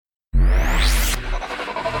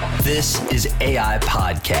This is AI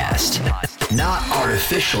Podcast, not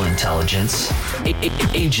artificial intelligence,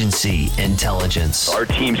 agency intelligence. Our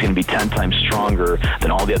team's going to be 10 times stronger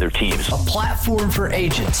than all the other teams. A platform for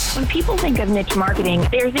agents. When people think of niche marketing,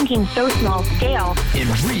 they're thinking so small scale. In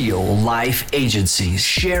real life agencies,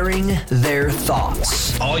 sharing their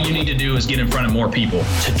thoughts. All you need to do is get in front of more people.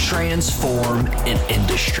 To transform an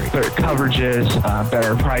industry. Better coverages,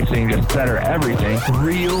 better pricing, just better everything.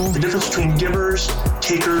 Real. The difference between givers,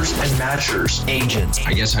 takers, and matchers. Agents.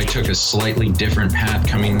 I guess I took a slightly different path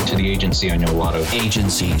coming to the agency I know a lot of.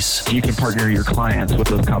 Agencies. You can partner your clients with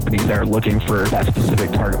those companies that are looking for that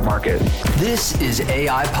specific target market. This is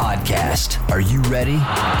AI Podcast. Are you ready?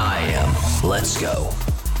 I am. Let's go.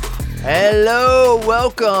 Hello,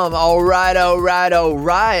 welcome. All right,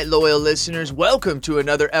 loyal listeners. Welcome to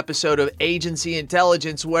another episode of Agency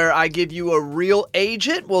Intelligence, where I give you a real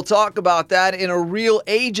agent. We'll talk about that in a real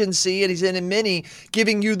agency, and he's in a mini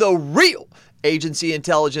giving you the real agency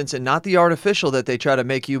intelligence and not the artificial that they try to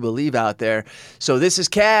make you believe out there. So this is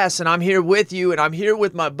Cass, and I'm here with you, and I'm here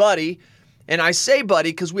with my buddy. And I say buddy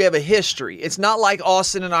because we have a history. It's not like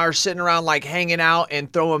Austin and I are sitting around like hanging out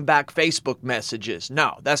and throwing back Facebook messages.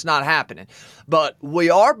 No, that's not happening. But we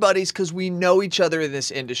are buddies because we know each other in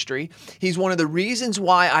this industry. He's one of the reasons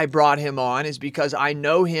why I brought him on is because I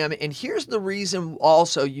know him. And here's the reason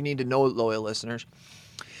also you need to know, loyal listeners.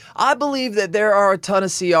 I believe that there are a ton of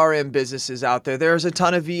CRM businesses out there. There's a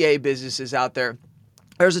ton of VA businesses out there.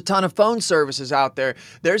 There's a ton of phone services out there.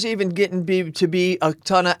 There's even getting to be a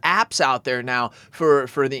ton of apps out there now for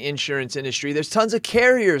the insurance industry. There's tons of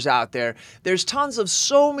carriers out there. There's tons of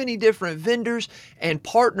so many different vendors and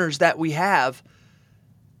partners that we have.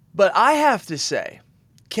 But I have to say,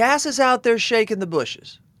 Cass is out there shaking the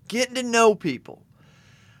bushes, getting to know people.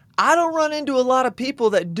 I don't run into a lot of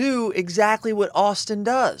people that do exactly what Austin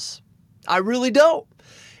does. I really don't.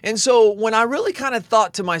 And so when I really kind of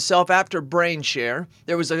thought to myself after BrainShare,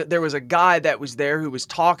 there was a guy that was there who was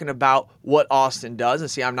talking about what Austin does. And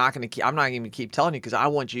see, I'm not going to keep telling you because I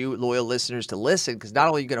want you loyal listeners to listen, because not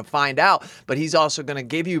only are you going to find out, but he's also going to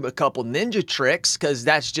give you a couple ninja tricks, because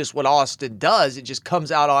that's just what Austin does. It just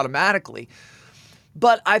comes out automatically.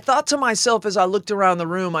 But I thought to myself as I looked around the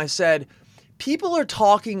room, I said, people are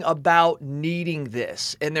talking about needing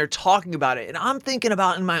this, and they're talking about it. And I'm thinking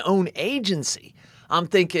about in my own agency. I'm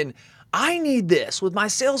thinking, I need this with my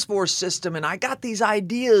Salesforce system, and I got these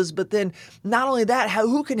ideas, but then not only that,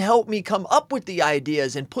 who can help me come up with the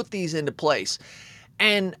ideas and put these into place?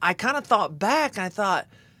 And I kind of thought back, and I thought,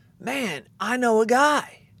 man, I know a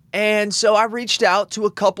guy. And so I reached out to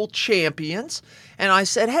a couple champions, and I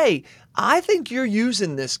said, hey, I think you're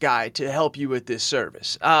using this guy to help you with this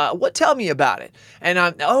service. Tell me about it. And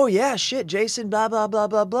oh yeah, shit, Jason, blah, blah, blah,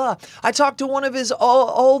 blah, blah. I talked to one of his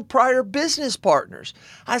old prior business partners.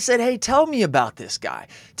 I said, hey, tell me about this guy.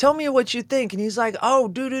 Tell me what you think. And he's like,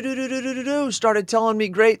 oh, started telling me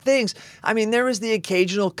great things. I mean, there was the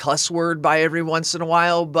occasional cuss word by every once in a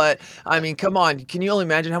while, but I mean, come on. Can you only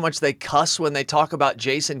imagine how much they cuss when they talk about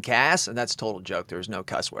Jason Cass? And that's a total joke. There's no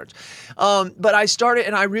cuss words. But I started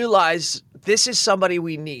and I realized this is somebody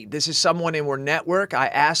we need. This is someone in our network. I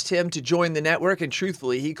asked him to join the network, and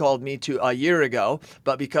truthfully, he called me a year ago,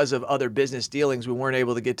 but because of other business dealings, we weren't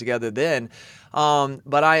able to get together then.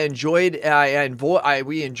 But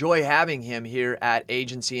we enjoy having him here at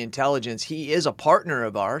Agency Intelligence. He is a partner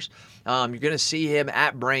of ours. You're going to see him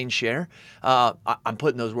at BrainShare. I'm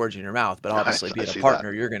putting those words in your mouth, but obviously being a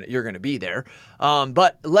partner, you're going to be there.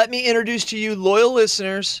 But let me introduce to you, loyal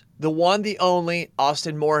listeners, the one, the only,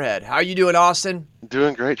 Austin Moorhead. How are you doing, Austin?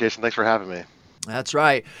 Doing great, Jason. Thanks for having me. That's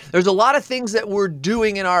right. There's a lot of things that we're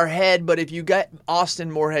doing in our head, but if you get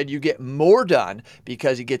Austin Moorhead, you get more done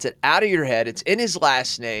because he gets it out of your head. It's in his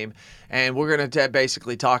last name, and we're going to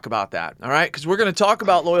basically talk about that, all right? Because we're going to talk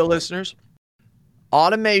about, loyal listeners,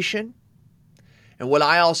 automation, and what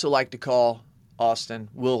I also like to call, Austin,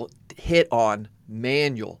 we'll hit on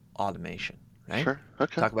manual automation, right? Sure.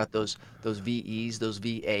 Okay. Talk about those VEs, those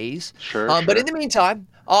VAs. Sure. But in the meantime,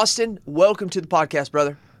 Austin, welcome to the podcast,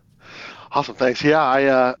 brother. Awesome. Thanks.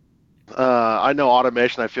 Yeah, I know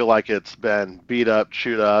automation. I feel like it's been beat up,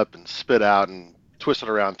 chewed up, and spit out and twisted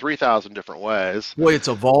around 3,000 different ways. Boy, it's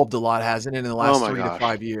evolved a lot, hasn't it, in the last 3 to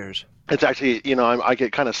 5 years? It's actually, I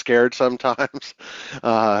get kind of scared sometimes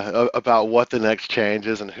about what the next change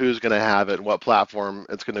is and who's going to have it and what platform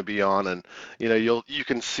it's going to be on. And, you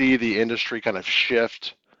can see the industry kind of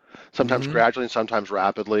shift, sometimes gradually and sometimes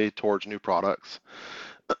rapidly towards new products.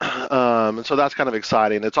 And so that's kind of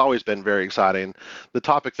exciting. It's always been very exciting. The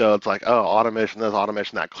topic, though, it's like, oh, automation this,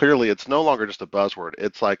 automation that. Clearly, it's no longer just a buzzword.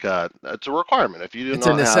 It's like it's a requirement. If you do It's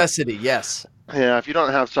a necessity, yes. Yeah, if you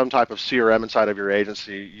don't have some type of CRM inside of your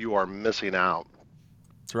agency, you are missing out.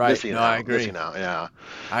 That's right. I agree. Missing out, yeah.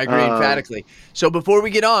 I agree emphatically. So before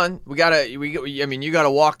we get on, you gotta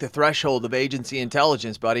walk the threshold of agency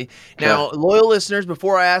intelligence, buddy. Now, loyal listeners,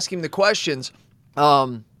 before I ask him the questions,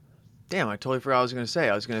 damn, I totally forgot what I was going to say.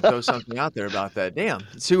 I was going to throw something out there about that. Damn,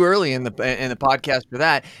 it's too early in the podcast for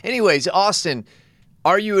that. Anyways, Austin,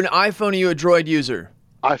 are you an iPhone or are you a Droid user?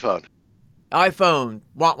 iPhone.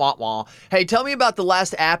 Wah, wah, wah. Hey, tell me about the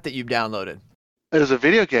last app that you've downloaded. It was a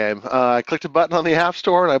video game. I clicked a button on the App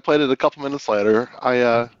Store and I played it a couple minutes later.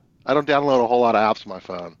 I don't download a whole lot of apps on my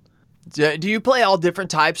phone. Do you play all different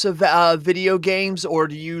types of video games, or are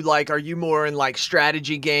you more in like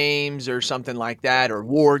strategy games or something like that, or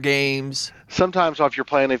war games? Sometimes if you're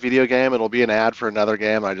playing a video game, it'll be an ad for another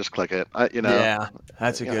game, and I just click it. Yeah,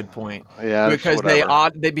 that's a good point. Yeah, because they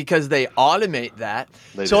automate that.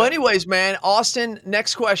 Anyways, man, Austin,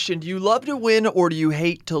 next question: do you love to win or do you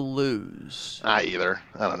hate to lose? Either.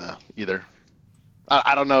 I don't know. Either.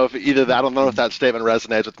 I don't know if either that. I don't know if that statement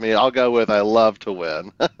resonates with me. I'll go with I love to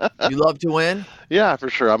win. You love to win? Yeah, for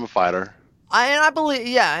sure. I'm a fighter. I believe,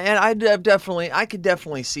 yeah, and I could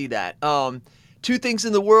definitely see that. Two things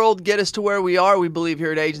in the world get us to where we are. We believe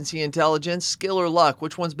here at Agency Intelligence: skill or luck.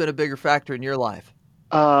 Which one's been a bigger factor in your life?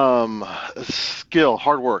 Skill,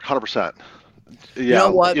 hard work, 100%. Yeah, you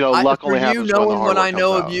know what? Luck only happens when the hard work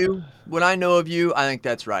comes out. When I know of you, I think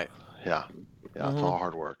that's right. Yeah, it's all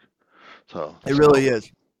hard work. So it really is.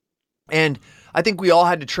 And I think we all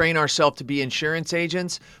had to train ourselves to be insurance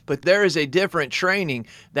agents, but there is a different training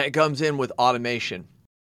that comes in with automation.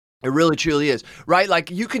 It really, truly is, right?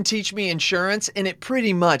 Like you can teach me insurance and it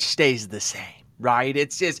pretty much stays the same, right?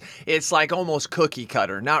 It's like almost cookie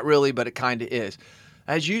cutter. Not really, but it kind of is.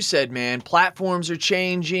 As you said, man, platforms are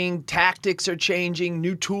changing, tactics are changing,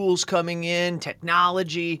 new tools coming in,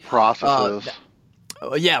 technology. Processes.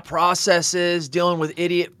 Processes, dealing with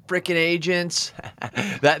idiot freaking agents.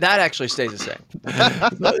 that actually stays the same.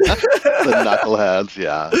 The knuckleheads,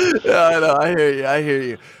 yeah. Yeah, I know. I hear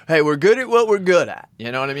you. Hey, we're good at what we're good at.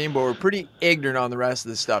 You know what I mean? But we're pretty ignorant on the rest of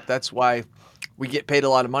the stuff. That's why we get paid a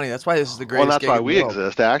lot of money. That's why this is the greatest. Well, that's why we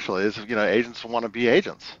exist. Actually, is agents want to be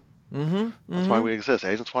agents. That's why we exist.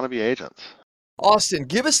 Agents want to be agents. Austin,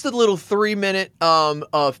 give us the little 3-minute,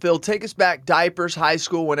 Phil, take us back, diapers, high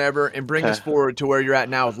school, whenever, and bring us forward to where you're at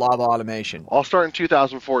now with Lava Automation. I'll start in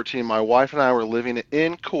 2014. My wife and I were living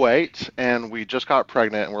in Kuwait, and we just got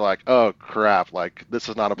pregnant, and we're like, oh, crap, like, this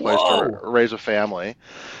is not a place to raise a family.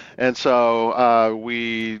 And so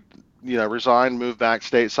we resigned, moved back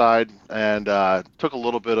stateside, and took a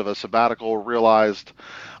little bit of a sabbatical, realized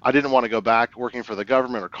I didn't want to go back working for the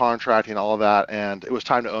government or contracting, all of that, and it was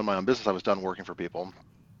time to own my own business. I was done working for people.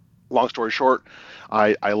 Long story short,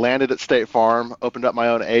 I landed at State Farm, opened up my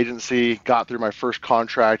own agency, got through my first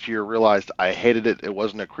contract year, realized I hated it. It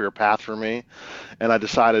wasn't a career path for me, and I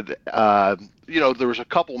decided, there was a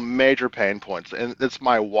couple major pain points, and it's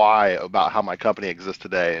my why about how my company exists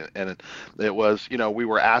today. And it was, we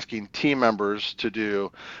were asking team members to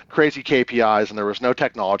do crazy KPIs, and there was no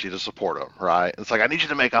technology to support them, right? It's like, I need you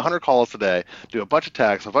to make 100 calls today, do a bunch of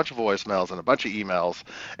texts, a bunch of voicemails, and a bunch of emails,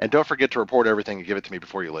 and don't forget to report everything and give it to me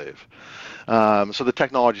before you leave. So the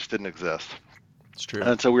technology just didn't exist. It's true.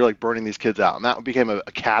 And so we were like burning these kids out, and that became a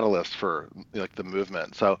catalyst for like the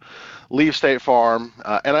movement. So leave State Farm,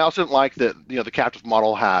 and I also didn't like that the captive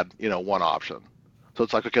model had one option. So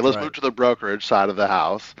it's like, okay, let's move to the brokerage side of the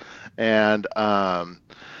house, and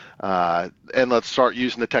let's start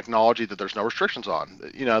using the technology that there's no restrictions on.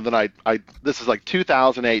 Then I this is like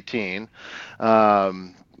 2018.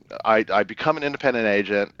 I become an independent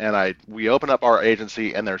agent, and we open up our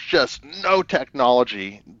agency, and there's just no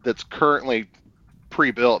technology that's currently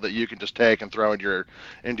pre-built that you can just take and throw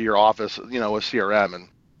into your office, with CRM. And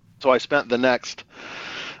so I spent the next,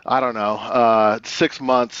 6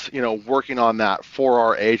 months, working on that for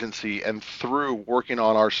our agency, and through working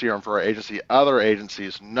on our CRM for our agency, other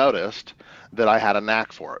agencies noticed that I had a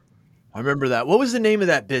knack for it. I remember that. What was the name of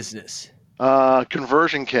that business?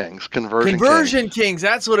 Conversion Kings. Conversion Kings.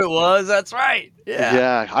 That's what it was. That's right. Yeah.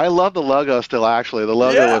 Yeah. I love the logo still. Actually, the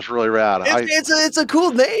logo was really rad. It's a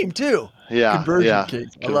cool name too. Yeah, Conversion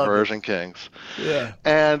Kings. I love it. Conversion Kings. Yeah.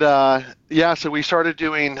 And so we started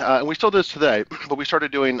doing, and we still do this today, but we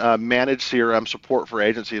started doing managed CRM support for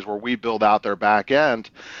agencies where we build out their back end.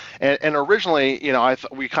 And originally,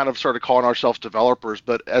 we kind of started calling ourselves developers,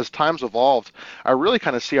 but as times evolved, I really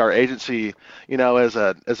kind of see our agency, as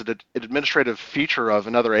an administrative feature of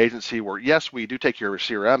another agency where, yes, we do take care of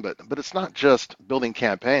your CRM, but it's not just building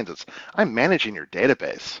campaigns. I'm managing your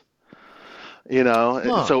database. And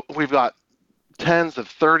so we've got tens of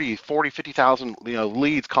 30, 40, 50,000,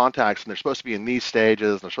 leads, contacts, and they're supposed to be in these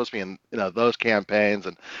stages, and they're supposed to be in, those campaigns,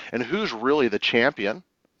 and who's really the champion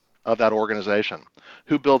of that organization?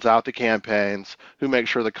 Who builds out the campaigns? Who makes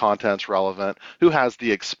sure the content's relevant? Who has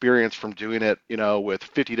the experience from doing it, with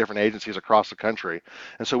 50 different agencies across the country?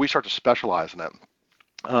 And so we start to specialize in it.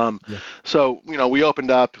 So, we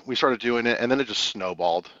opened up, we started doing it, and then it just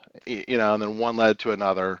snowballed. And then one led to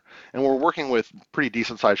another, and we're working with pretty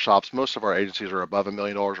decent sized shops. Most of our agencies are above $1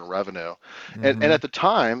 million in revenue, and at the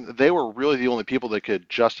time they were really the only people that could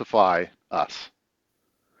justify us.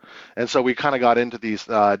 And so we kind of got into these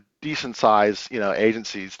decent sized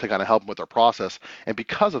agencies to kind of help them with their process, and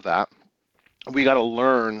because of that, we got to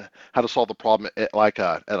learn how to solve the problem at I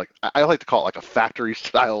like to call it like a factory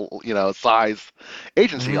style size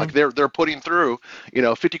agency. Like they're putting through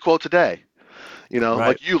 50 quotes a day. Right.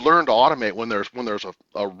 Like you learn to automate when there's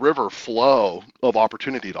a river flow of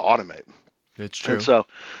opportunity to automate. It's true. And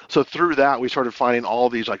so through that, we started finding all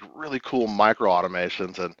these like really cool micro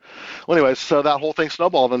automations. And well, anyways, so that whole thing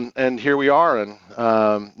snowballed, and here we are. And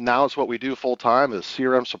now it's what we do full time is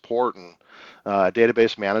CRM support and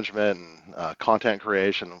database management and content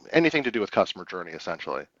creation, anything to do with customer journey,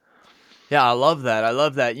 essentially. Yeah, I love that.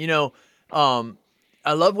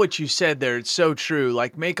 I love what you said there. It's so true.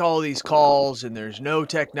 Like make all these calls and there's no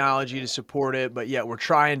technology to support it, but yet we're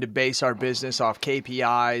trying to base our business off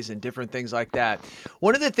KPIs and different things like that.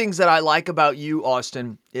 One of the things that I like about you,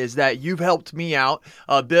 Austin, is that you've helped me out.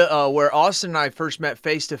 Where Austin and I first met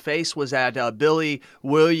face to face was at Billy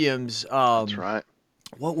Williams. That's right.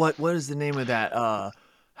 What is the name of that?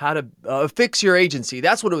 How to Fix Your Agency.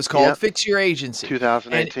 That's what it was called. Yep. Fix Your Agency.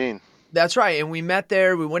 2018. That's right. And we met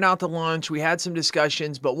there. We went out to lunch. We had some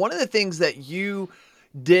discussions. But one of the things that you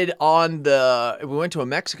did we went to a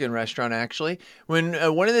Mexican restaurant, actually. One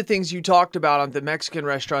of the things you talked about on the Mexican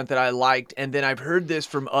restaurant that I liked, and then I've heard this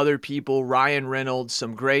from other people, Ryan Reynolds,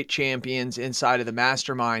 some great champions inside of the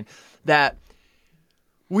mastermind, that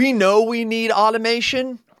we know we need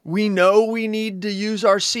automation. We know we need to use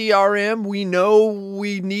our CRM. We know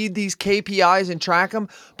we need these KPIs and track them,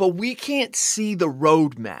 but we can't see the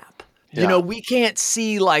roadmap. Yeah. We can't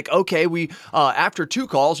see like, okay, we after 2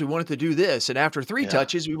 calls we wanted to do this, and after 3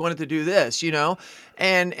 touches we wanted to do this,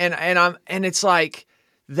 and it's like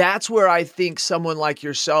that's where I think someone like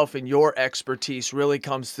yourself and your expertise really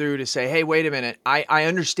comes through to say, hey, wait a minute, I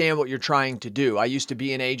understand what you're trying to do. I used to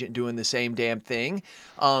be an agent doing the same damn thing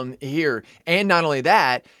here, and not only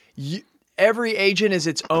that, every agent is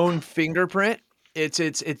its own fingerprint.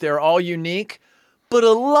 They're all unique. But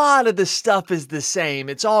a lot of the stuff is the same.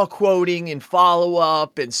 It's all quoting and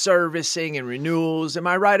follow-up and servicing and renewals. Am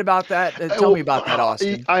I right about that? Tell me about that,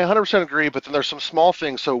 Austin. I 100% agree, but then there's some small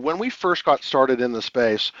things. So when we first got started in the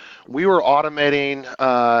space, we were automating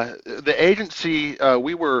the agency.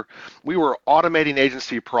 We were automating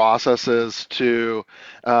agency processes to,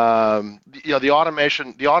 the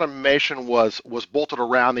automation. The automation was bolted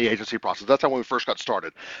around the agency process. That's how when we first got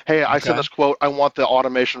started. Hey, I sent this quote. I want the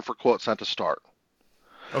automation for quote sent to start.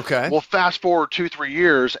 Okay. Well, fast forward 2-3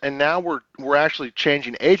 years, and now we're actually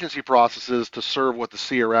changing agency processes to serve what the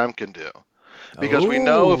CRM can do, because we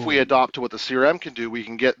know if we adopt to what the CRM can do, we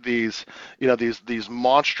can get these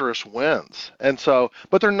monstrous wins. And so,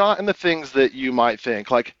 but they're not in the things that you might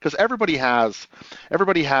think, like because everybody has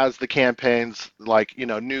the campaigns like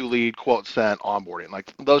new lead, quote sent, onboarding,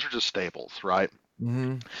 like those are just staples, right?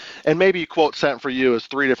 Mm-hmm. And maybe quote sent for you is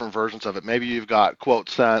 3 different versions of it. Maybe you've got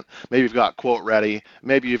quote sent, maybe you've got quote ready,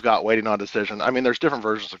 maybe you've got waiting on decision. I mean, there's different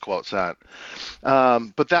versions of quote sent.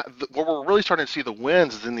 But where we're really starting to see the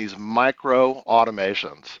wins is in these micro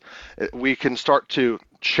automations. We can start to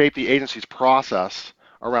shape the agency's process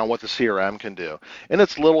around what the CRM can do. And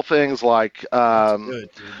it's little things like,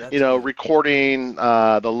 recording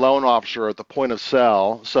the loan officer at the point of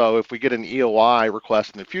sale. So if we get an EOI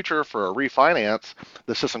request in the future for a refinance,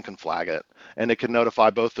 the system can flag it. And it can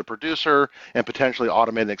notify both the producer and potentially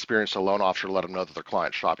automate an experience to the loan officer to let them know that their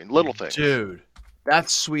client's shopping. Little things. Dude,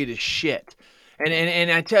 that's sweet as shit.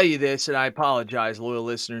 And I tell you this, and I apologize, loyal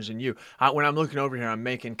listeners, and you. When I'm looking over here, I'm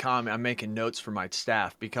making notes for my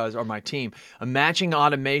staff or my team. I'm matching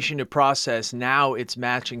automation to process. Now it's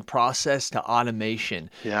matching process to automation.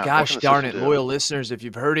 Yeah, gosh darn it, loyal listeners! If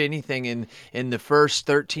you've heard anything in the first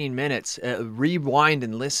 13 minutes, rewind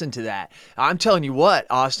and listen to that. I'm telling you what,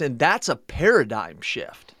 Austin, that's a paradigm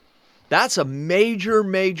shift. That's a major,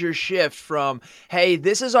 major shift from, hey,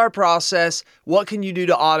 this is our process. What can you do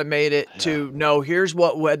to automate it? To, no, here's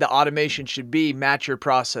what the automation should be. Match your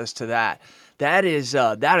process to that. That is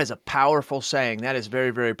a powerful saying. That is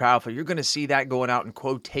very, very powerful. You're going to see that going out in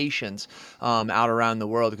quotations out around the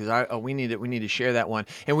world, because we need to share that one.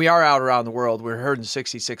 And we are out around the world. We're heard in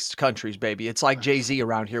 66 countries, baby. It's like Jay-Z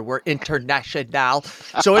around here. We're international.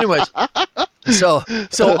 So anyways, so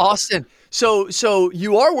Austin, So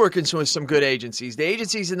you are working with some good agencies. The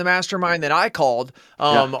agencies in the mastermind that I called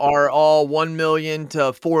are all 1 million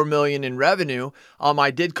to 4 million in revenue.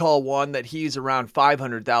 I did call one that he's around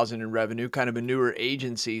 500,000 in revenue, kind of a newer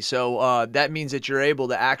agency. So that means that you're able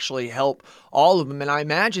to actually help all of them. And I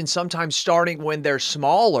imagine sometimes starting when they're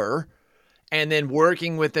smaller and then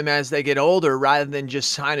working with them as they get older, rather than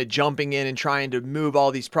just kind of jumping in and trying to move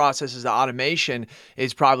all these processes to automation,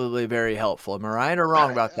 is probably very helpful. Am I right or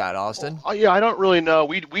wrong about that, Austin? Yeah, I don't really know.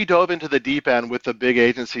 We dove into the deep end with the big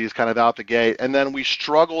agencies kind of out the gate, and then we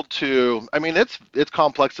struggled to. I mean, it's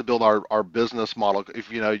complex to build our business model.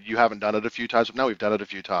 If you haven't done it a few times, but now we've done it a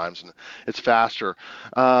few times, and it's faster.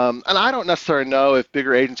 And I don't necessarily know if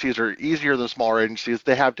bigger agencies are easier than smaller agencies.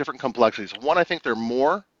 They have different complexities. One, I think they're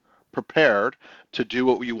more prepared to do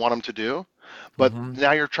what you want them to do, but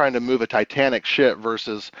now you're trying to move a titanic ship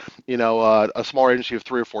versus a smaller agency of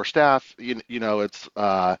 3 or 4 staff. It's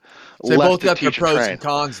so they less both to have their teach and pros train. and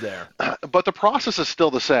cons there. But the process is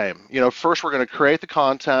still the same. First we're going to create the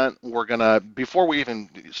content. We're going to, before we even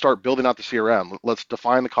start building out the CRM, let's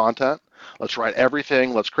define the content. Let's write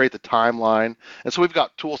everything. Let's create the timeline. And so we've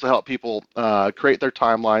got tools to help people create their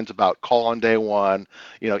timelines about call on day 1,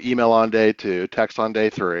 email on day 2, text on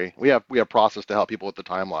day 3. We have process to help people with the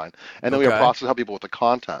timeline, and then we have process to help people with the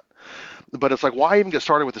content. But it's like, why even get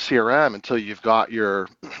started with the CRM until you've got your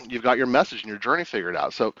message and your journey figured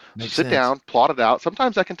out? So sit down, plot it out.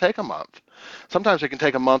 Sometimes that can take a month. Sometimes it can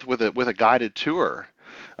take a month with a guided tour.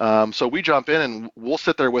 So we jump in and we'll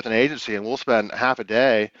sit there with an agency and we'll spend half a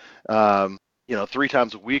day, 3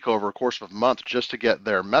 times a week over a course of a month just to get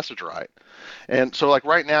their message right. And so like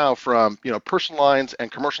right now, from personal lines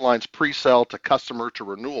and commercial lines pre-sale to customer to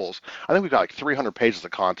renewals, I think we've got like 300 pages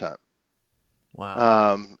of content.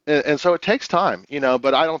 Wow. And so it takes time,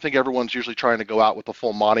 but I don't think everyone's usually trying to go out with the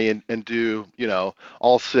full money and do,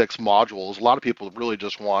 all 6 modules. A lot of people really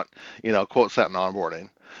just want, quote set and onboarding.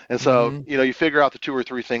 And so, you figure out the 2 or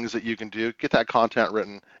 3 things that you can do, get that content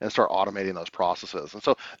written, and start automating those processes. And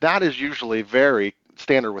so that is usually very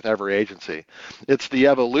standard with every agency. It's the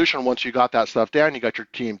evolution once you got that stuff down, you got your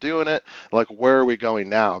team doing it, like where are we going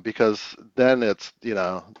now? Because then it's,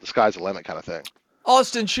 the sky's the limit kind of thing.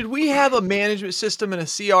 Austin, should we have a management system and a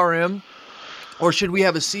CRM? Or should we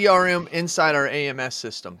have a CRM inside our AMS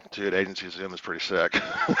system? Dude, Agency Zoom is pretty sick.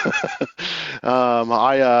 I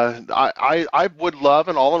would love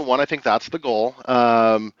an all-in-one. I think that's the goal. So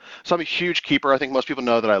I'm a huge Keeper. I think most people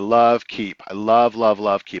know that I love Keep. I love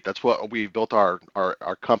Keep. That's what we built our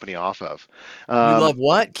company off of. You love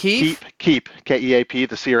what? Keep? Keep. K-E-A-P,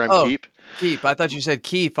 the CRM Keep. Keep. I thought you said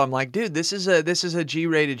Keep. I'm like, dude, this is a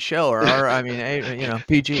G-rated show, or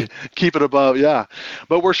PG. Keep it above, yeah.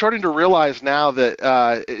 But we're starting to realize now that,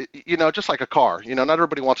 just like a car, not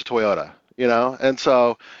everybody wants a Toyota. And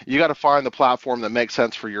so you got to find the platform that makes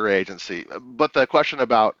sense for your agency. But the question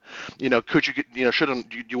about, could you get,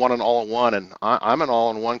 shouldn't you want an all-in-one? And I'm an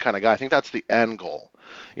all-in-one kind of guy. I think that's the end goal.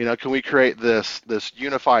 Can we create this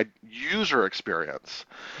unified user experience?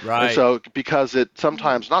 Right. And so because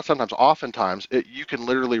oftentimes, you can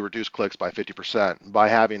literally reduce clicks by 50% by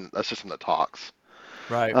having a system that talks.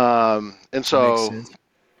 Right. And so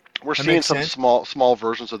we're seeing some small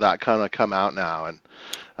versions of that kind of come out now. And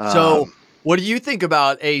so what do you think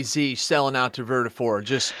about AZ selling out to Vertafore?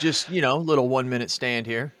 Just little 1 minute stand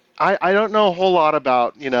here. I don't know a whole lot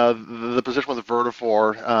about the position with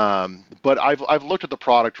Vertafore, but I've looked at the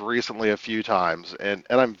product recently a few times, and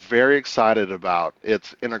I'm very excited about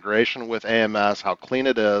its integration with AMS, how clean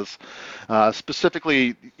it is.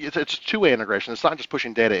 Specifically, it's two-way integration. It's not just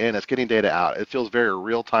pushing data in; it's getting data out. It feels very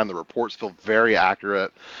real time. The reports feel very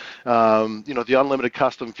accurate. The unlimited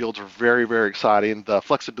custom fields are very, very exciting. The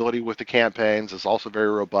flexibility with the campaigns is also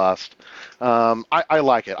very robust. I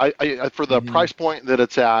like it. I for the price point that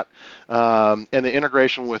it's at. And the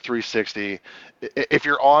integration with 360, if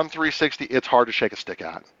you're on 360, it's hard to shake a stick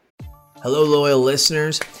at. Hello, loyal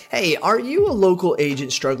listeners. Hey, are you a local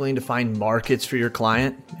agent struggling to find markets for your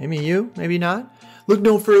client? Maybe you, maybe not. Look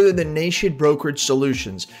no further than Nation Brokerage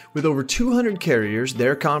Solutions. With over 200 carriers,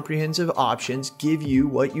 their comprehensive options give you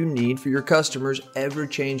what you need for your customers'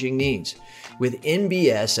 ever-changing needs. With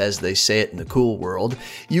NBS, as they say it in the cool world,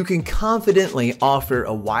 you can confidently offer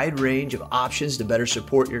a wide range of options to better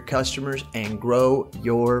support your customers and grow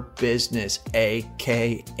your business,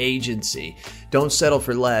 aka agency. Don't settle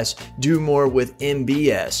for less. Do more with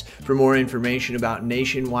NBS. For more information about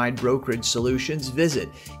nationwide brokerage solutions, visit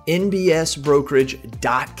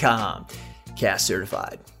nbsbrokerage.com. CAS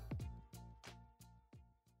certified.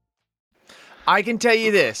 I can tell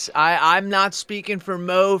you this. I'm not speaking for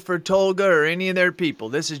Mo, for Tolga, or any of their people.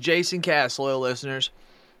 This is Jason Cass, loyal listeners.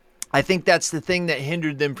 I think that's the thing that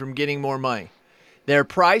hindered them from getting more money. Their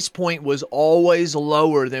price point was always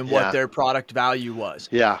lower than what their product value was.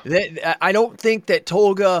 Yeah. I don't think that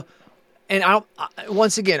Tolga, and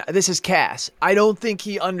once again, this is Cass. I don't think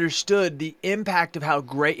he understood the impact of how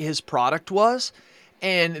great his product was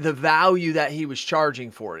and the value that he was charging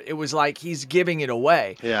for it. It was like he's giving it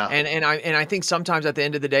away. Yeah. And I think sometimes at the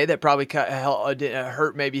end of the day that probably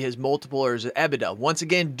hurt maybe his multiple or his EBITDA. Once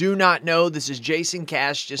again, do not know. This is Jason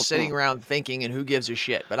Cash just sitting around thinking, and who gives a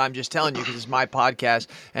shit. But I'm just telling you because it's my podcast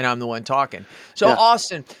and I'm the one talking. So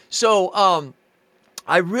Austin,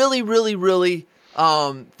 I really think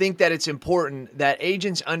that it's important that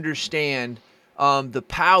agents understand the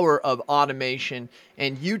power of automation.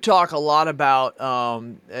 And you talk a lot about,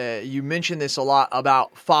 you mentioned this a lot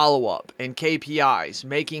about follow-up and KPIs,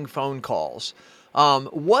 making phone calls.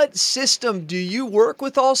 What system do you work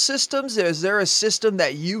with? All systems? Is there a system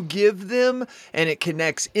that you give them and it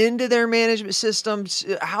connects into their management systems?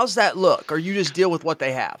 How's that look? Or you just deal with what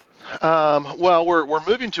they have? Well, we're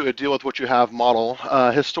moving to a deal with what you have model.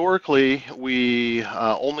 Historically, we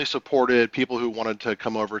only supported people who wanted to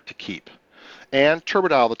come over to keep, and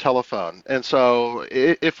TurboDial, the telephone. And so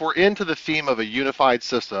if we're into the theme of a unified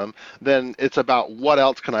system, then it's about what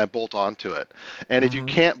else can I bolt onto it. And if you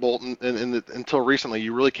can't bolt, until recently,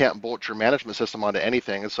 you really can't bolt your management system onto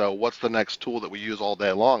anything. And so what's the next tool that we use all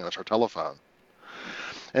day long? That's our telephone.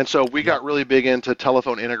 And so we got really big into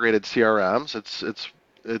telephone integrated CRMs.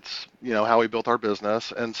 It's how we built our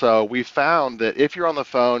business. And so we found that if you're on the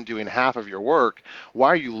phone doing half of your work, why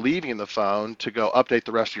are you leaving the phone to go update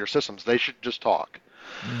the rest of your systems? They should just talk.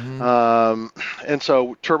 And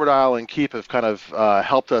so TurboDial and Keep have kind of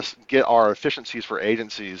helped us get our efficiencies for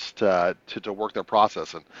agencies to work their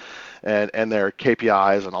process and their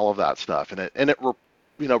KPIs and all of that stuff. And it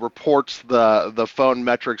reports the phone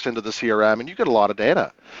metrics into the CRM, and you get a lot of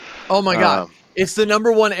data. Oh my God. It's the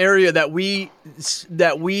number one area that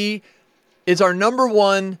is our number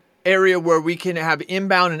one area where we can have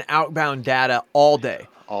inbound and outbound data all day.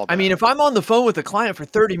 I mean, if I'm on the phone with a client for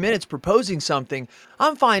 30 minutes proposing something,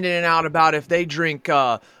 I'm finding out about if they drink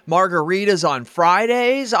margaritas on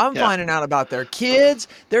Fridays. I'm finding out about their kids.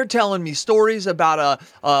 They're telling me stories about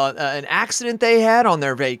an accident they had on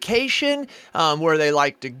their vacation, where they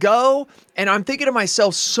like to go. And I'm thinking to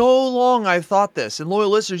myself, so long I've thought this. And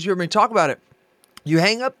loyal listeners, you heard me talk about it. You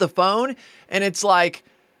hang up the phone, and it's like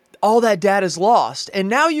all that data is lost. And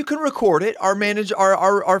now you can record it.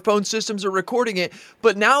 Our phone systems are recording it,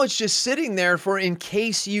 but now it's just sitting there for in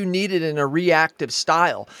case you need it in a reactive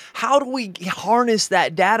style. How do we harness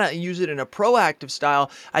that data and use it in a proactive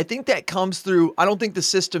style? I think that comes through. I don't think the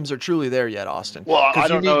systems are truly there yet, Austin. Well, I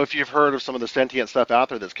don't know if you've heard of some of the sentient stuff out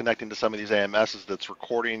there that's connecting to some of these AMSs that's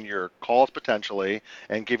recording your calls potentially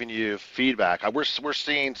and giving you feedback. We're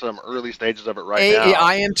seeing some early stages of it right now.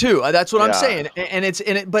 I am too. That's what I'm saying.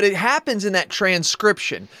 But it happens in that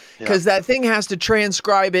transcription because that thing has to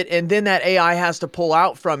transcribe it and then that AI has to pull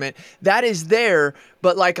out from it. That is there.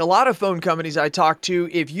 But like a lot of phone companies I talk to,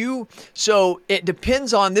 so it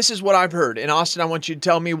depends on, this is what I've heard. And Austin, I want you to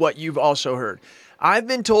tell me what you've also heard. I've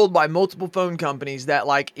been told by multiple phone companies that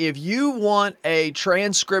like if you want a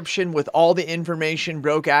transcription with all the information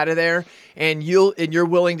broke out of there and you're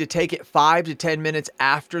willing to take it 5 to 10 minutes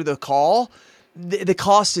after the call, the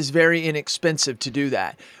cost is very inexpensive to do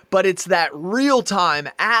that. But it's that real time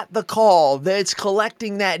at the call that's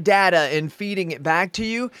collecting that data and feeding it back to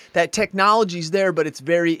you. That technology's there, but it's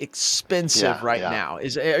very expensive right now.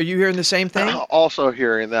 Are you hearing the same thing? Also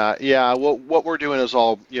hearing that. Yeah. Well, what we're doing is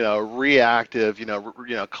all, reactive,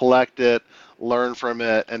 collect it, learn from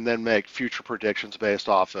it, and then make future predictions based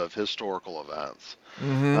off of historical events.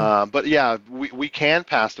 But yeah, we can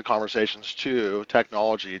pass the conversations to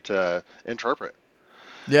technology to interpret.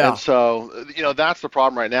 Yeah. And so, that's the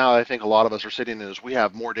problem right now. I think a lot of us are sitting in is we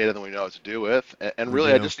have more data than we know what to do with. And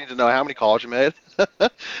really, I just need to know how many calls you made,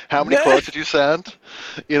 how many quotes did you send,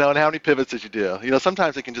 and how many pivots did you do?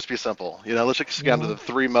 Sometimes it can just be simple. Let's just get down to the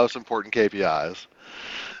 3 most important KPIs.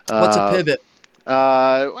 What's a pivot?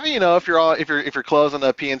 If you're closing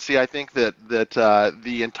a PNC, I think that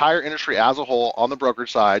the entire industry as a whole on the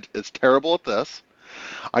brokerage side is terrible at this.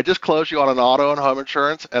 I just closed you on an auto and home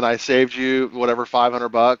insurance, and I saved you whatever $500,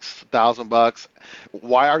 $1,000.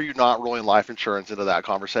 Why are you not rolling life insurance into that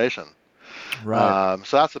conversation? Right.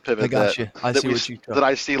 So that's the pivot that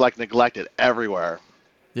I see like neglected everywhere.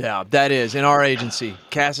 Yeah, that is in our agency.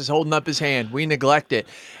 Cass is holding up his hand. We neglect it.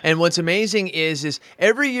 And what's amazing is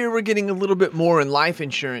every year we're getting a little bit more in life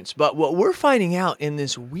insurance. But what we're finding out in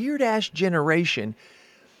this weird ass generation,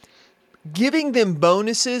 giving them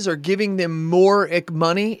bonuses or giving them more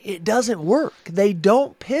money, it doesn't work. They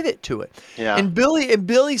don't pivot to it. Yeah. And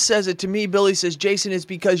Billy says it to me. Billy says, Jason, it's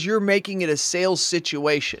because you're making it a sales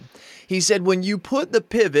situation. He said, when you put the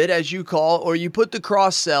pivot, as you call, or you put the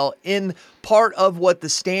cross-sell in part of what the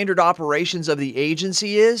standard operations of the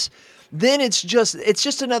agency is, then it's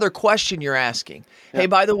just another question you're asking. Yeah. Hey,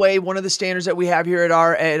 by the way, one of the standards that we have here at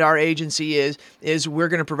our agency is we're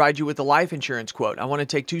going to provide you with a life insurance quote. I want to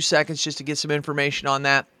take 2 seconds just to get some information on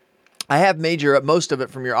that. I have made most of it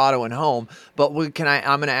from your auto and home, but I'm going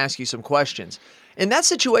to ask you some questions. In that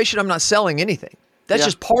situation, I'm not selling anything. That's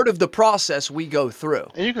just part of the process we go through.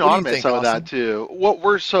 And you can automate some of that too.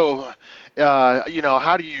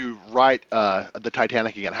 How do you write the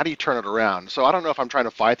Titanic again? How do you turn it around? So I don't know if I'm trying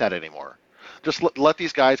to fight that anymore. Just let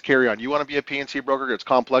these guys carry on. You want to be a PNC broker? It's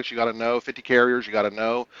complex. You got to know 50 carriers. You got to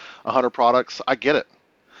know 100 products. I get it.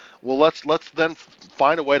 Well, let's then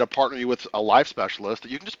find a way to partner you with a life specialist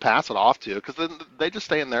that you can just pass it off to, because then they just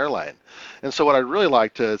stay in their lane. And so what I'd really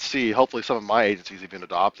like to see, hopefully some of my agencies even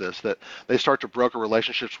adopt this, that they start to broker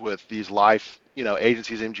relationships with these life,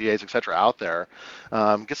 agencies, MGAs, et cetera, out there.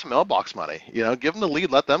 Get some mailbox money, give them the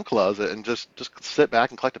lead, let them close it, and just sit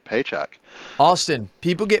back and collect a paycheck. Austin,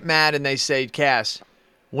 people get mad and they say, Cass,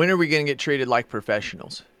 when are we going to get treated like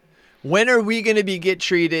professionals? When are we going to get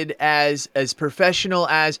treated as professional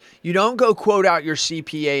as you don't go quote out your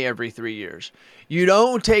CPA every 3 years? You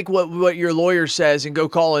don't take what your lawyer says and go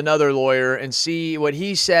call another lawyer and see what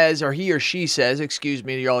he says or he or she says, excuse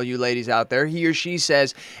me to all you ladies out there, he or she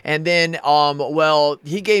says, and then,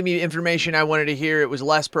 he gave me information I wanted to hear. It was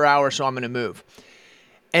less per hour, so I'm going to move.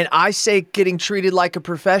 And I say getting treated like a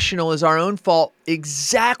professional is our own fault.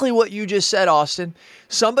 Exactly what you just said, Austin.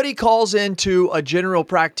 Somebody calls into a general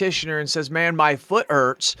practitioner and says, man, my foot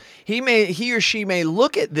hurts. He or she may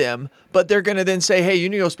look at them, but they're going to then say, hey, you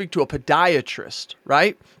need to go speak to a podiatrist,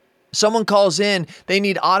 right? Someone calls in, they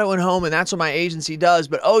need auto and home, and that's what my agency does.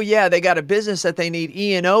 But, oh, yeah, they got a business that they need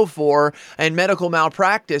E&O for and medical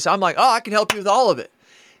malpractice. I'm like, I can help you with all of it.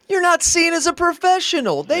 You're not seen as a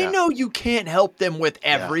professional. They know you can't help them with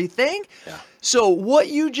everything. Yeah. So what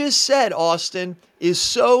you just said, Austin, is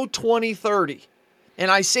so 2030.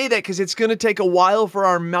 And I say that because it's going to take a while for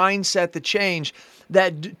our mindset to change.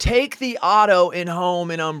 That take the auto and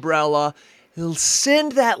home and umbrella,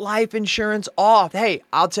 send that life insurance off. Hey,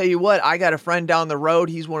 I'll tell you what, I got a friend down the road.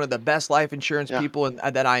 He's one of the best life insurance people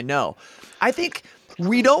that I know. I think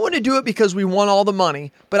we don't want to do it because we want all the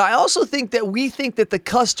money, but I also think that we think that the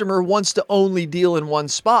customer wants to only deal in one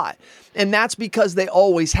spot. And that's because they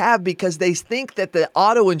always have, because they think that the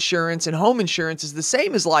auto insurance and home insurance is the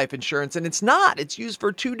same as life insurance, and it's not. It's used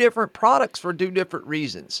for 2 different products for 2 different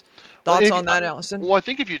reasons. Thoughts on that, Allison? Well, I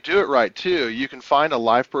think if you do it right, too, you can find a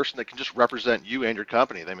live person that can just represent you and your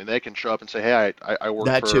company. I mean, they can show up and say, hey, I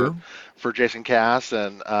work for Jason Cass,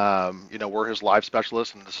 and, we're his live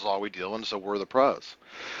specialist, and this is all we deal in, so we're the pros.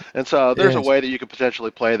 And so there's a way that you could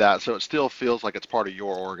potentially play that so it still feels like it's part of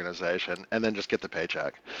your organization, and then just get the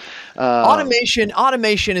paycheck.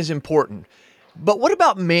 Automation is important. But what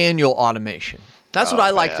about manual automation? That's what I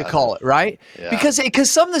like to call it, right? Yeah. Because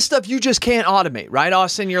some of the stuff you just can't automate, right,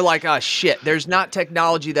 Austin? You're like, oh, shit, there's not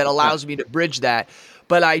technology that allows me to bridge that.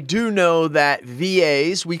 But I do know that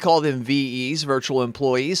VAs, we call them VEs, virtual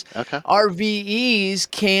employees, our VEs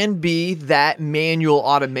can be that manual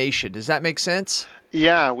automation. Does that make sense?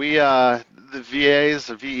 Yeah, the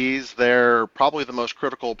VEs, they're probably the most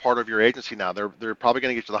critical part of your agency now. They're probably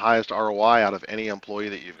going to get you the highest ROI out of any employee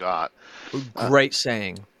that you've got. Great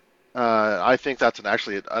saying. I think that's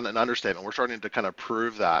actually an understatement. We're starting to kind of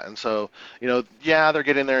prove that. And so, they're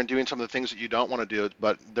getting there and doing some of the things that you don't want to do,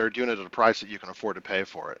 but they're doing it at a price that you can afford to pay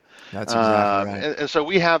for it. That's exactly right. And so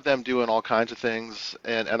we have them doing all kinds of things,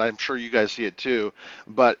 and I'm sure you guys see it too.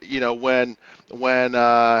 But, when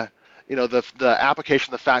the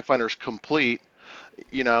application, the fact finder is complete,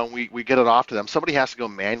 we get it off to them. Somebody has to go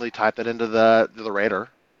manually type that into the rater.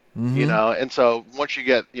 And so once you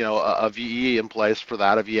get, a VE in place for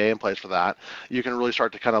that, a VA in place for that, you can really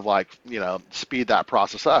start to kind of speed that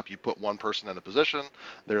process up. You put one person in a position,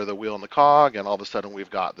 they're the wheel in the cog, and all of a sudden we've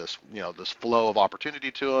got this, this flow of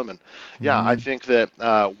opportunity to them. And I think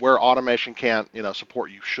that where automation can't,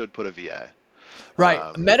 support, you should put a VA.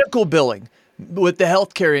 Right. Medical billing with the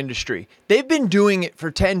healthcare industry. They've been doing it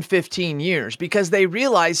for 10, 15 years because they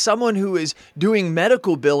realize someone who is doing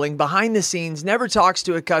medical billing behind the scenes never talks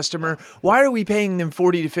to a customer. Why are we paying them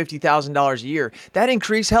 $40,000 to $50,000 a year? That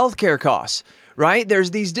increased healthcare costs. Right?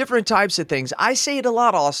 There's these different types of things. I say it a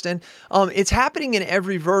lot, Austin. It's happening in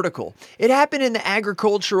every vertical. It happened in the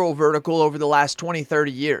agricultural vertical over the last 20,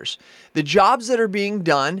 30 years. The jobs that are being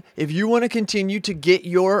done, if you want to continue to get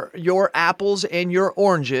your apples and your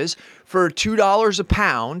oranges for $2 a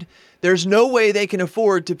pound, there's no way they can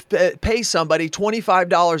afford to pay somebody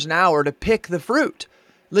 $25 an hour to pick the fruit.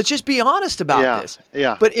 Let's just be honest about this.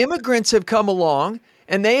 Yeah. But immigrants have come along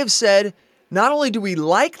and they have said, not only do we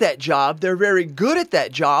like that job, they're very good at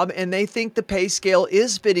that job, and they think the pay scale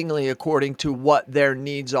is fittingly according to what their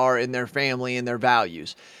needs are in their family and their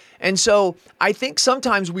values. And so I think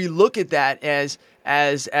sometimes we look at that as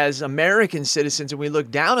American citizens and we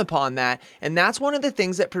look down upon that. And that's one of the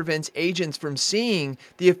things that prevents agents from seeing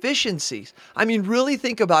the efficiencies. I mean, really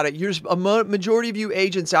think about it. There's a majority of you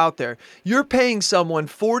agents out there, you're paying someone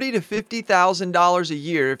 $40,000 to $50,000 a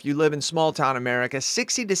year if you live in small town America,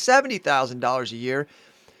 $60,000 to $70,000 a year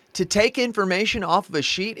to take information off of a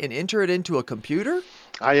sheet and enter it into a computer.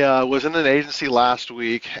 I was in an agency last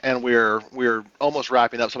week, and we're almost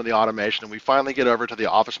wrapping up some of the automation, and we finally get over to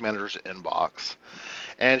the office manager's inbox,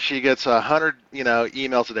 and she gets 100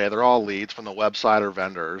 emails a day. They're all leads from the website or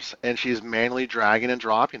vendors, and she's manually dragging and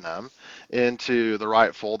dropping them into the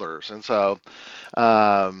right folders. And so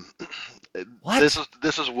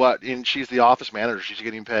this is what, and she's the office manager. She's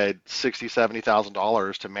getting paid $60,000,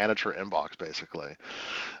 $70,000 to manage her inbox, basically.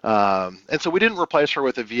 And so we didn't replace her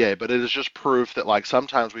with a VA, but it is just proof that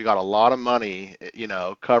sometimes we got a lot of money,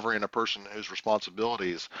 covering a person whose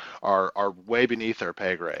responsibilities are way beneath their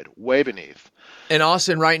pay grade, way beneath. And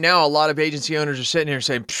Austin, right now, a lot of agency owners are sitting here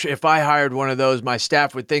saying, if I hired one of those, my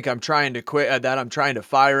staff would think I'm trying to quit, that I'm trying to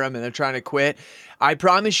fire them and they're trying to quit. I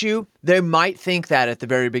promise you, they might think that at the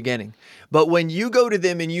very beginning. But when you go to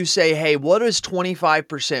them and you say, hey, what is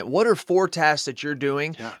 25%? What are 4 tasks that you're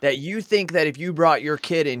doing that you think that if you brought your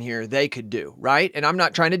kid in here, they could do, right? And I'm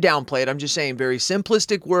not trying to downplay it. I'm just saying very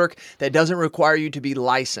simplistic work that doesn't require you to be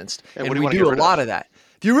licensed. And we do a lot of that.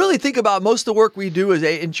 If you really think about most of the work we do as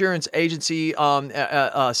insurance agency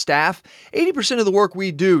staff, 80% of the work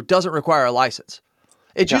we do doesn't require a license.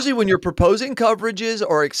 It's usually when you're proposing coverages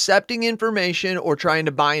or accepting information or trying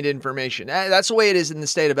to bind information. That's the way it is in the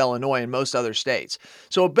state of Illinois and most other states.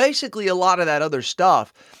 So basically a lot of that other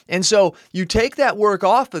stuff. And so you take that work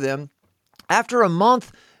off of them. After a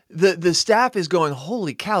month, the staff is going,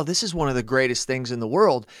 holy cow, this is one of the greatest things in the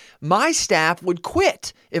world. My staff would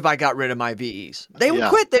quit if I got rid of my VEs. They would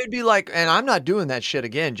quit. They'd be like, and I'm not doing that shit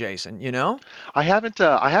again, Jason, I haven't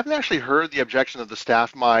actually heard the objection that the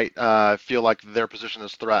staff might feel like their position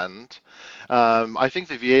is threatened. I think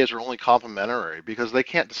the VAs are only complimentary because they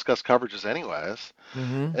can't discuss coverages anyways.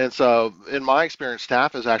 Mm-hmm. And so in my experience,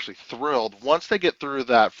 staff is actually thrilled once they get through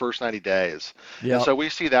that first 90 days. Yep. And so we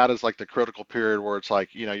see that as the critical period where it's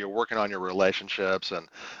you're working on your relationships and,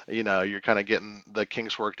 you're kind of getting the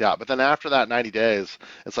kinks worked out. But then after that 90 days,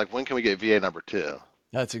 it's when can we get VA number 2?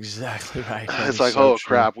 That's exactly right. It's so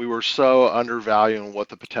crap, we were so undervaluing what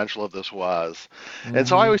the potential of this was. Mm-hmm. And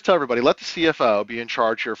so I always tell everybody, let the CFO be in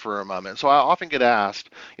charge here for a moment. So I often get asked,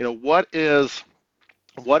 what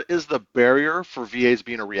is the barrier for VAs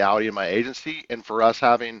being a reality in my agency and for us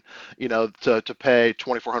having, to pay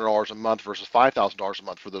 $2,400 a month versus $5,000 a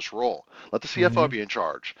month for this role? Let the CFO be in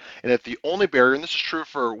charge. And if the only barrier, and this is true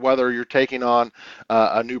for whether you're taking on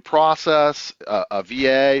a new process, a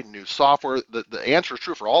VA, new software, the answer is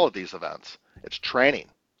true for all of these events. It's training.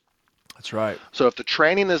 That's right. So if the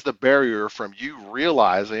training is the barrier from you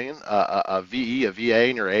realizing a VE, a VA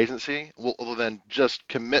in your agency, well then just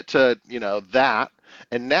commit to, that.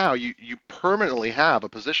 And now you permanently have a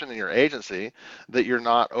position in your agency that you're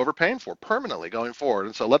not overpaying for permanently going forward.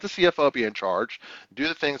 And so let the CFO be in charge, do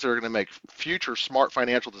the things that are going to make future smart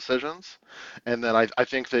financial decisions. And then I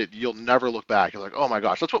think that you'll never look back. You're like, oh my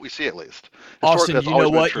gosh, that's what we see at least. Austin, you know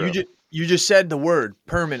what? You just said the word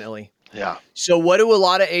permanently. Yeah. So what do a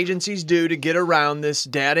lot of agencies do to get around this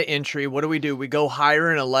data entry? What do? We go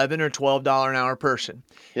hire an $11 or $12 an hour person.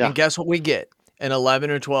 Yeah. And guess what we get? an $11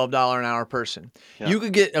 or $12 an hour person. Yeah. You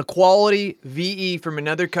could get a quality VE from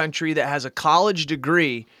another country that has a college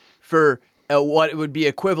degree for what it would be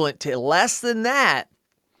equivalent to less than that,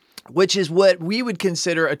 which is what we would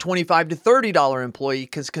consider a $25 to $30 employee,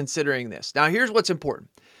 because considering this. Now, here's what's important.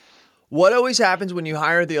 What always happens when you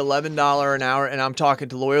hire the $11 an hour, and I'm talking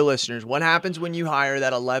to loyal listeners, what happens when you hire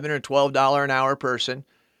that $11 or $12 an hour person,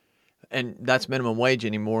 and that's minimum wage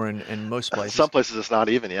anymore in most places. Some places it's not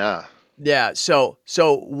even, yeah. Yeah. So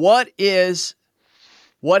what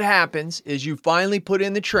happens is you finally put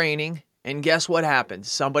in the training, and guess what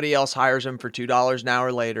happens? Somebody else hires them for $2 an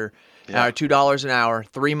hour later, $2 an hour,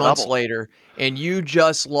 3 months Double. later, and you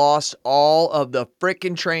just lost all of the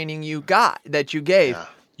frickin' training you gave. Yeah.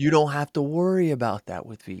 You don't have to worry about that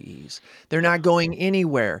with VEs. They're not going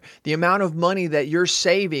anywhere. The amount of money that you're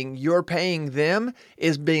saving, you're paying them,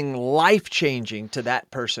 is being life-changing to that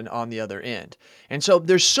person on the other end. And so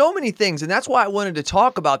there's so many things, and that's why I wanted to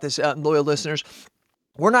talk about this, loyal listeners.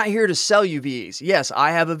 We're not here to sell you VEs. Yes, I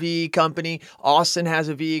have a VE company. Austin has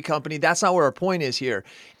a VE company. That's not where our point is here.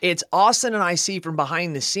 It's Austin and I see from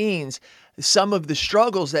behind the scenes some of the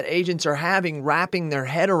struggles that agents are having wrapping their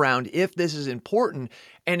head around if this is important.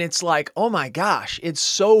 And it's like, oh my gosh, it's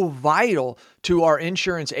so vital to our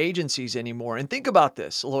insurance agencies anymore. And think about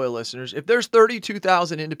this, loyal listeners. If there's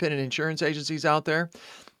 32,000 independent insurance agencies out there,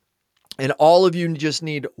 and all of you just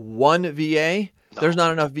need one VA, there's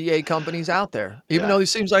not enough VA companies out there. Even though it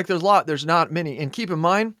seems like there's a lot, there's not many. And keep in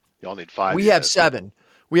mind, Y'all need 5. we have 7.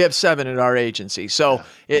 We have 7 at our agency. So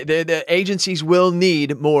the agencies will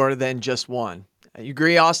need more than just one. You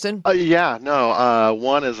agree, Austin? Yeah, no,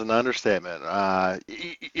 one is an understatement.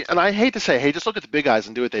 And I hate to say, hey, just look at the big guys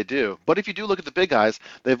and do what they do. But if you do look at the big guys,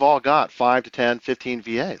 they've all got 5 to 10, 15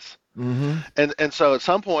 VAs. Mm-hmm. And so at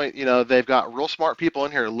some point, they've got real smart people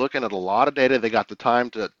in here looking at a lot of data. They got the time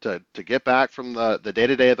to get back from the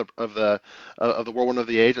day-to-day of the whirlwind of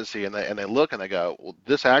the agency, and they look and they go, well,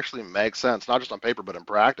 this actually makes sense, not just on paper but in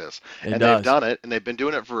practice. They've done it, and they've been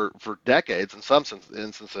doing it for decades in some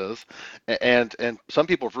instances, and some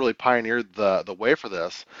people have really pioneered the way for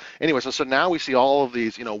this. Anyway, so now we see all of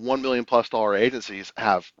these $1 million+ agencies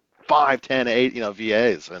have 5, 10, 8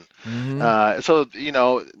 VAs, and so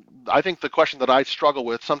I think the question that I struggle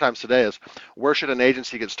with sometimes today is, where should an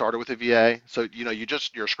agency get started with a VA? So,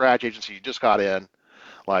 you're a scratch agency, you just got in,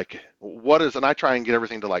 like, what is, and I try and get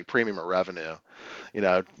everything to like premium or revenue. You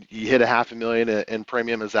hit $500,000 in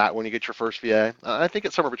premium. Is that when you get your first VA? I think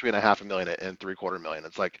it's somewhere between $500,000 and $750,000.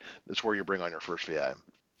 It's like, it's where you bring on your first VA.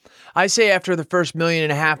 I say after the first $1.5 million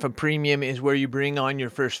of premium is where you bring on your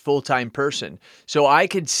first full-time person. So I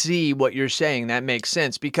could see what you're saying. That makes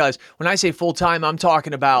sense, because when I say full-time, I'm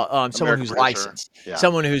talking about someone who's licensed,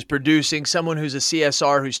 someone who's producing, someone who's a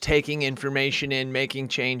CSR, who's taking information in, making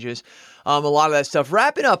changes, a lot of that stuff.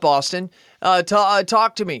 Wrapping up, Austin,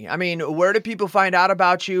 talk to me. I mean, where do people find out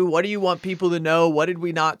about you? What do you want people to know? What did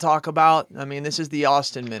we not talk about? I mean, this is the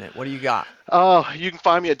Austin Minute. What do you got? You can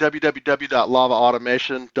find me at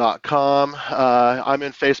www.lavaautomation.com. I'm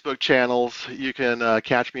in Facebook channels. You can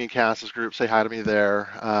catch me in Cass's group. Say hi to me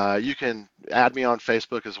there. You can add me on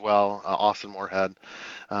Facebook as well, Austin Moorhead.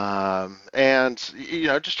 And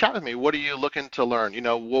just chat with me. What are you looking to learn?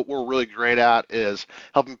 What we're really great at is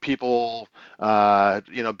helping people,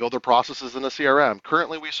 build their processes in a CRM.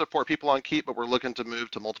 Currently, we support people on Keep, but we're looking to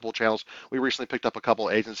move to multiple channels. We recently picked up a couple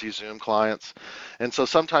agency Zoom clients. And so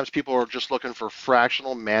sometimes people are just looking for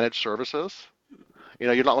fractional managed services.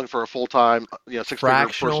 You're not looking for a full-time, six-figure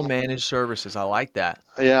fractional managed services. I like that.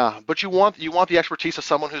 Yeah, but you want the expertise of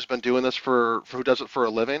someone who's been doing this who does it for a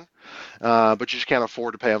living, but you just can't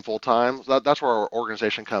afford to pay them full-time. That's where our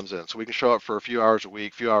organization comes in. So we can show up for a few hours a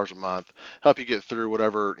week, few hours a month, help you get through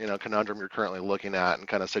whatever conundrum you're currently looking at, and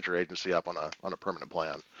kind of set your agency up on a permanent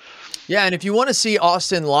plan. Yeah, and if you want to see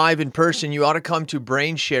Austin live in person, you ought to come to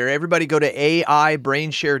BrainShare. Everybody go to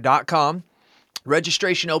aibrainshare.com.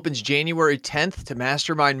 Registration opens January 10th to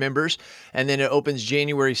mastermind members, and then it opens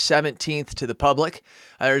January 17th to the public.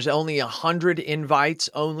 There's only 100 invites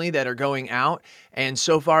only that are going out, and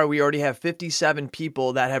so far we already have 57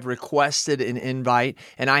 people that have requested an invite,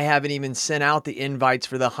 and I haven't even sent out the invites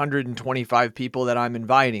for the 125 people that I'm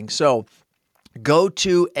inviting. So go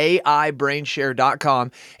to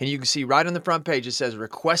aibrainshare.com, and you can see right on the front page, it says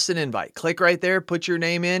request an invite. Click right there, put your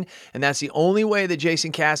name in, and that's the only way that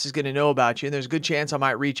Jason Cass is going to know about you. And there's a good chance I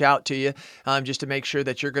might reach out to you just to make sure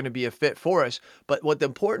that you're going to be a fit for us. But what the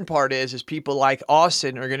important part is people like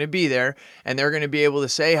Austin are going to be there, and they're going to be able to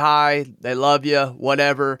say hi, they love you,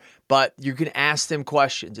 whatever. But you can ask them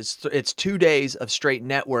questions. It's 2 days of straight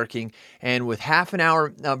networking, and with half an hour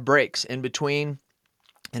breaks in between.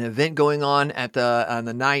 an event going on on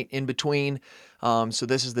the night in between. So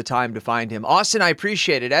this is the time to find him. Austin, I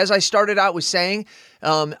appreciate it. As I started out with saying,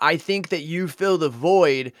 I think that you fill the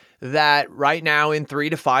void that right now in 3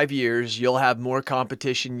 to 5 years, you'll have more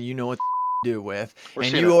competition you know what to do with.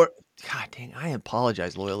 God dang, I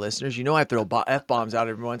apologize, loyal listeners. You know I throw F-bombs out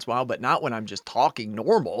every once in a while, but not when I'm just talking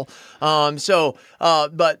normal. But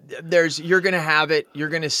you're going to have it. You're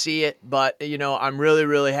going to see it. But, I'm really,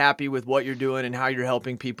 really happy with what you're doing and how you're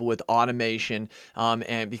helping people with automation.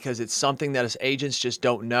 And because it's something that us agents just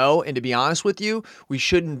don't know. And to be honest with you, we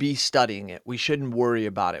shouldn't be studying it. We shouldn't worry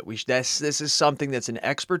about it. This is something that's an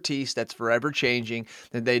expertise that's forever changing,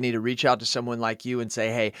 that they need to reach out to someone like you and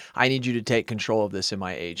say, hey, I need you to take control of this in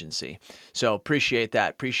my agency. So appreciate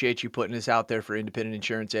that. Appreciate you putting this out there for independent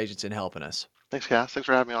insurance agents and helping us. Thanks, Cass. Thanks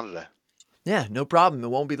for having me on today. Yeah, no problem. It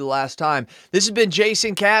won't be the last time. This has been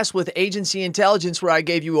Jason Cass with Agency Intelligence, where I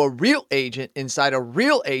gave you a real agent inside a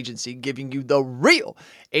real agency, giving you the real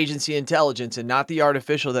agency intelligence and not the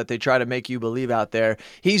artificial that they try to make you believe out there.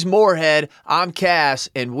 He's Moorhead. I'm Cass,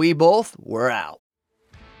 and we're out.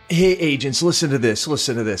 Hey, agents, listen to this.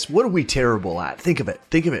 Listen to this. What are we terrible at? Think of it.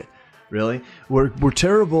 Really? We're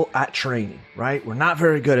terrible at training, right? We're not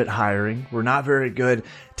very good at hiring. We're not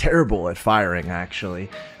terrible at firing, actually.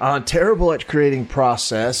 Terrible at creating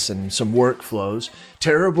process and some workflows.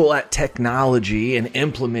 Terrible at technology and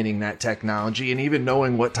implementing that technology and even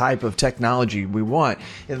knowing what type of technology we want.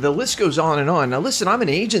 And the list goes on and on. Now, listen, I'm an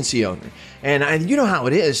agency owner, and you know how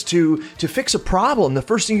it is. To fix a problem, the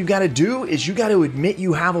first thing you got to do is you got to admit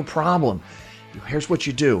you have a problem. Here's what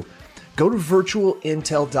you do. Go to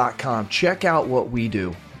virtualintel.com. Check out what we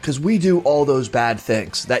do, because we do all those bad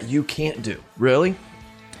things that you can't do, really.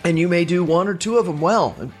 And you may do one or two of them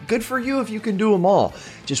well. Good for you if you can do them all.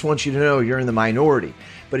 Just want you to know you're in the minority.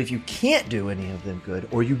 But if you can't do any of them good,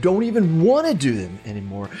 or you don't even want to do them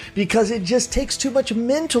anymore because it just takes too much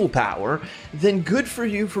mental power, then good for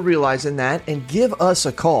you for realizing that, and give us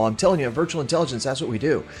a call. I'm telling you, at Virtual Intelligence, that's what we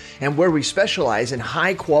do. And where we specialize in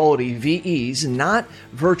high quality VEs, not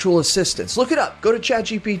virtual assistants. Look it up. Go to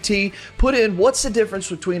ChatGPT, put in what's the difference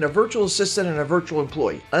between a virtual assistant and a virtual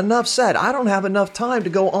employee. Enough said. I don't have enough time to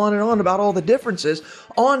go on and on about all the differences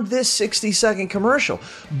on this 60-second commercial.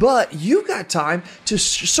 But you've got time to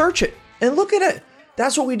search it and look at it.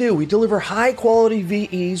 That's what we do. We deliver high quality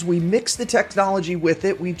VEs. We mix the technology with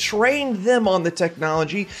it. We train them on the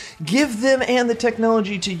technology, give them and the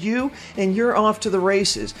technology to you, and you're off to the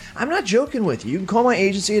races. I'm not joking with you. You can call my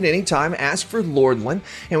agency at any time, ask for Lordland,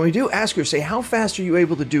 and we do ask her, say, how fast are you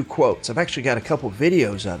able to do quotes? I've actually got a couple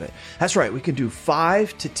videos of it. That's right. We can do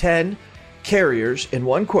 5 to 10 carriers in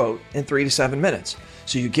one quote in 3 to 7 minutes.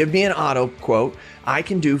 So you give me an auto quote, I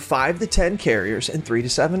can do 5 to 10 carriers in 3 to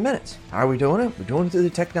 7 minutes. How are we doing it? We're doing it through the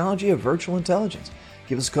technology of virtual intelligence.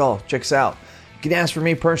 Give us a call. Check us out. You can ask for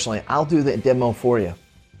me personally. I'll do the demo for you.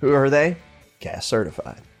 Who are they? Cass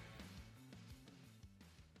certified.